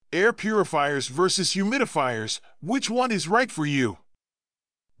Air purifiers versus humidifiers, which one is right for you?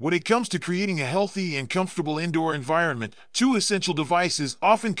 When it comes to creating a healthy and comfortable indoor environment, two essential devices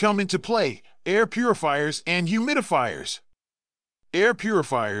often come into play: air purifiers and humidifiers. Air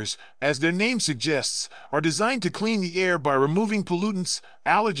purifiers, as their name suggests, are designed to clean the air by removing pollutants,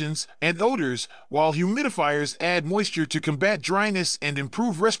 allergens, and odors, while humidifiers add moisture to combat dryness and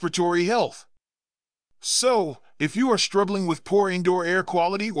improve respiratory health. So, if you are struggling with poor indoor air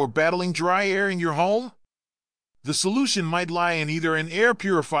quality or battling dry air in your home, the solution might lie in either an air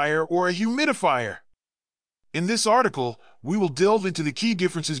purifier or a humidifier. In this article, we will delve into the key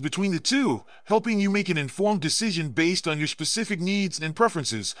differences between the two, helping you make an informed decision based on your specific needs and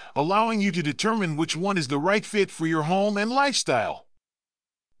preferences, allowing you to determine which one is the right fit for your home and lifestyle.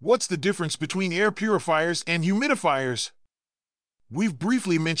 What's the difference between air purifiers and humidifiers? We've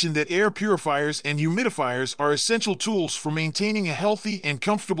briefly mentioned that air purifiers and humidifiers are essential tools for maintaining a healthy and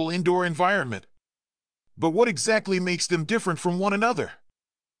comfortable indoor environment. But what exactly makes them different from one another?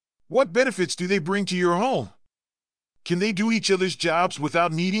 What benefits do they bring to your home? Can they do each other's jobs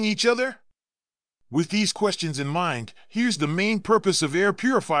without needing each other? With these questions in mind, here's the main purpose of air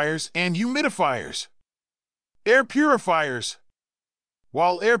purifiers and humidifiers. Air purifiers.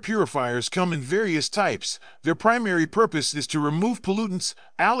 While air purifiers come in various types, their primary purpose is to remove pollutants,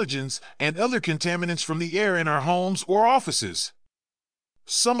 allergens, and other contaminants from the air in our homes or offices.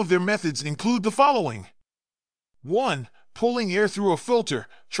 Some of their methods include the following. 1. Pulling air through a filter,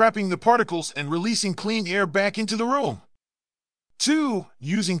 trapping the particles and releasing clean air back into the room. 2.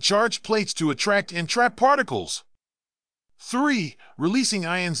 Using charged plates to attract and trap particles. 3. Releasing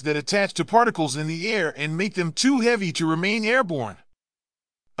ions that attach to particles in the air and make them too heavy to remain airborne.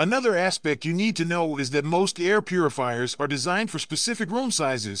 Another aspect you need to know is that most air purifiers are designed for specific room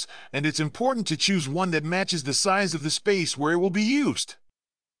sizes, and it's important to choose one that matches the size of the space where it will be used.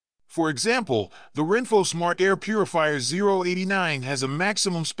 For example, the Renpho Smart Air Purifier 089 has a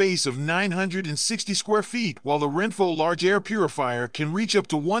maximum space of 960 square feet, while the Renpho Large Air Purifier can reach up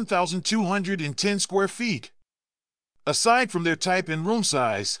to 1,210 square feet. Aside from their type and room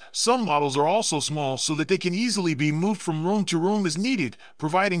size, some models are also small so that they can easily be moved from room to room as needed,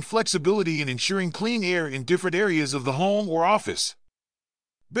 providing flexibility and ensuring clean air in different areas of the home or office.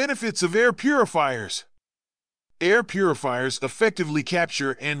 Benefits of air purifiers. Air purifiers effectively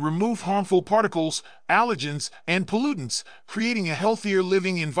capture and remove harmful particles, allergens, and pollutants, creating a healthier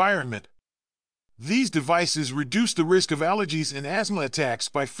living environment. These devices reduce the risk of allergies and asthma attacks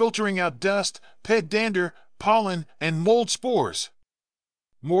by filtering out dust, pet dander, pollen, and mold spores.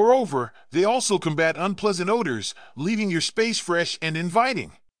 Moreover, they also combat unpleasant odors, leaving your space fresh and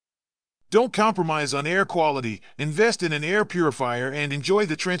inviting. Don't compromise on air quality. Invest in an air purifier and enjoy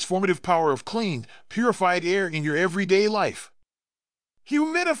the transformative power of clean, purified air in your everyday life.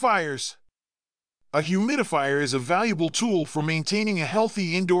 Humidifiers. A humidifier is a valuable tool for maintaining a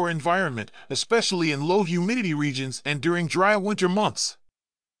healthy indoor environment, especially in low humidity regions and during dry winter months.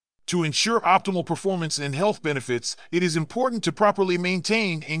 To ensure optimal performance and health benefits, it is important to properly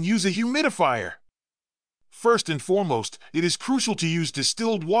maintain and use a humidifier. First and foremost, it is crucial to use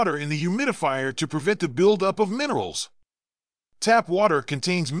distilled water in the humidifier to prevent the buildup of minerals. Tap water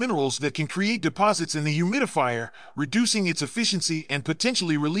contains minerals that can create deposits in the humidifier, reducing its efficiency and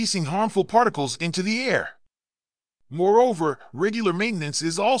potentially releasing harmful particles into the air. Moreover, regular maintenance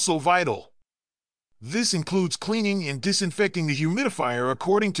is also vital. This includes cleaning and disinfecting the humidifier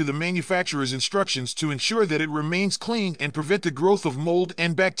according to the manufacturer's instructions to ensure that it remains clean and prevent the growth of mold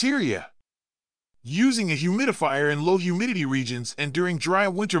and bacteria. Using a humidifier in low humidity regions and during dry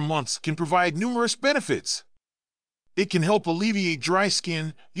winter months can provide numerous benefits. It can help alleviate dry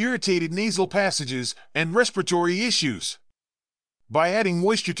skin, irritated nasal passages, and respiratory issues. By adding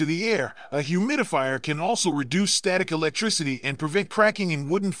moisture to the air, a humidifier can also reduce static electricity and prevent cracking in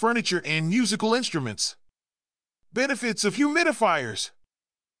wooden furniture and musical instruments. Benefits of humidifiers.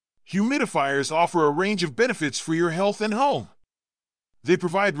 Humidifiers offer a range of benefits for your health and home. They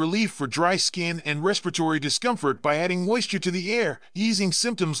provide relief for dry skin and respiratory discomfort by adding moisture to the air, easing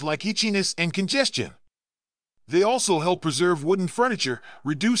symptoms like itchiness and congestion. They also help preserve wooden furniture,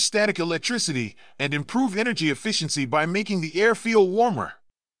 reduce static electricity, and improve energy efficiency by making the air feel warmer.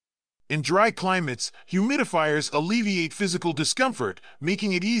 In dry climates, humidifiers alleviate physical discomfort,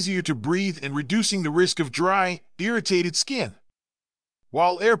 making it easier to breathe and reducing the risk of dry, irritated skin.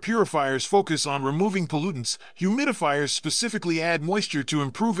 While air purifiers focus on removing pollutants, humidifiers specifically add moisture to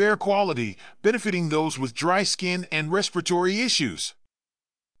improve air quality, benefiting those with dry skin and respiratory issues.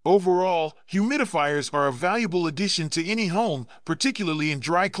 Overall, humidifiers are a valuable addition to any home, particularly in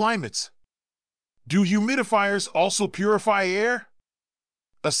dry climates. Do humidifiers also purify air?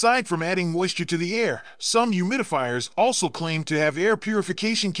 Aside from adding moisture to the air, some humidifiers also claim to have air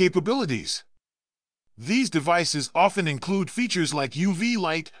purification capabilities. These devices often include features like UV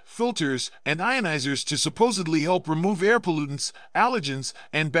light, filters, and ionizers to supposedly help remove air pollutants, allergens,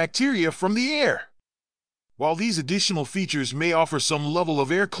 and bacteria from the air. While these additional features may offer some level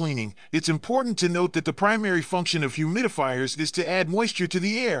of air cleaning, it's important to note that the primary function of humidifiers is to add moisture to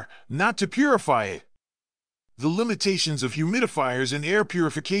the air, not to purify it. The limitations of humidifiers in air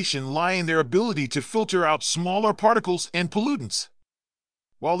purification lie in their ability to filter out smaller particles and pollutants.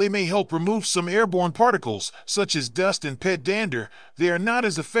 While they may help remove some airborne particles, such as dust and pet dander, they are not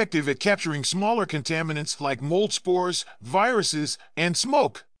as effective at capturing smaller contaminants like mold spores, viruses, and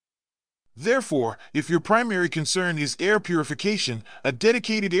smoke. Therefore, if your primary concern is air purification, a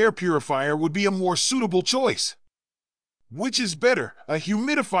dedicated air purifier would be a more suitable choice. Which is better, a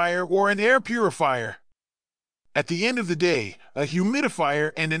humidifier or an air purifier? At the end of the day, a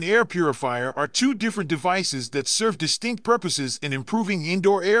humidifier and an air purifier are two different devices that serve distinct purposes in improving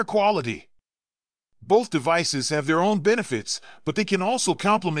indoor air quality. Both devices have their own benefits, but they can also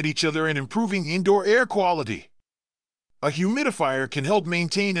complement each other in improving indoor air quality. A humidifier can help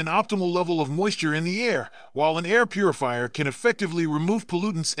maintain an optimal level of moisture in the air, while an air purifier can effectively remove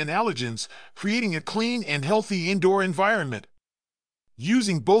pollutants and allergens, creating a clean and healthy indoor environment.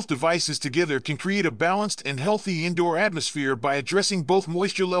 Using both devices together can create a balanced and healthy indoor atmosphere by addressing both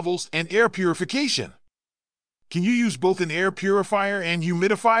moisture levels and air purification. Can you use both an air purifier and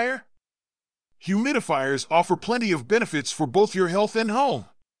humidifier? Humidifiers offer plenty of benefits for both your health and home.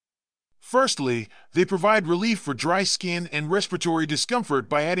 Firstly, they provide relief for dry skin and respiratory discomfort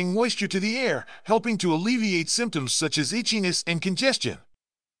by adding moisture to the air, helping to alleviate symptoms such as itchiness and congestion.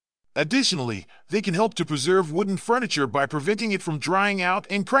 Additionally, they can help to preserve wooden furniture by preventing it from drying out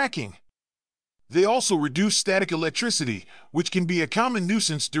and cracking. They also reduce static electricity, which can be a common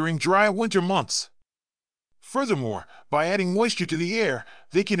nuisance during dry winter months. Furthermore, by adding moisture to the air,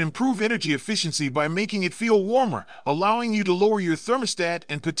 they can improve energy efficiency by making it feel warmer, allowing you to lower your thermostat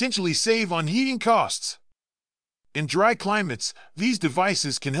and potentially save on heating costs. In dry climates, these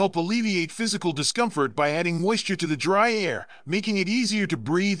devices can help alleviate physical discomfort by adding moisture to the dry air, making it easier to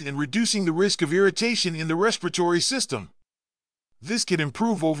breathe and reducing the risk of irritation in the respiratory system. This can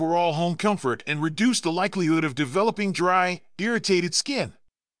improve overall home comfort and reduce the likelihood of developing dry, irritated skin.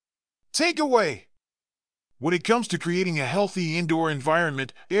 Takeaway: when it comes to creating a healthy indoor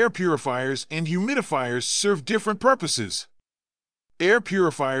environment, air purifiers and humidifiers serve different purposes. Air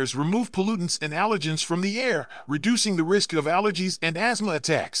purifiers remove pollutants and allergens from the air, reducing the risk of allergies and asthma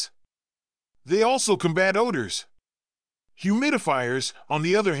attacks. They also combat odors. Humidifiers, on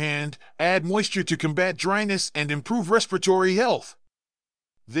the other hand, add moisture to combat dryness and improve respiratory health.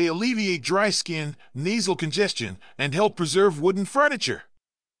 They alleviate dry skin, nasal congestion, and help preserve wooden furniture.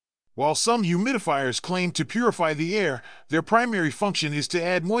 While some humidifiers claim to purify the air, their primary function is to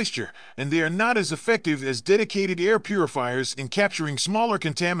add moisture, and they are not as effective as dedicated air purifiers in capturing smaller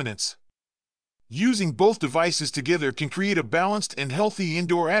contaminants. Using both devices together can create a balanced and healthy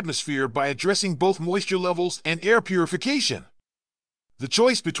indoor atmosphere by addressing both moisture levels and air purification. The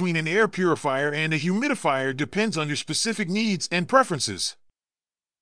choice between an air purifier and a humidifier depends on your specific needs and preferences.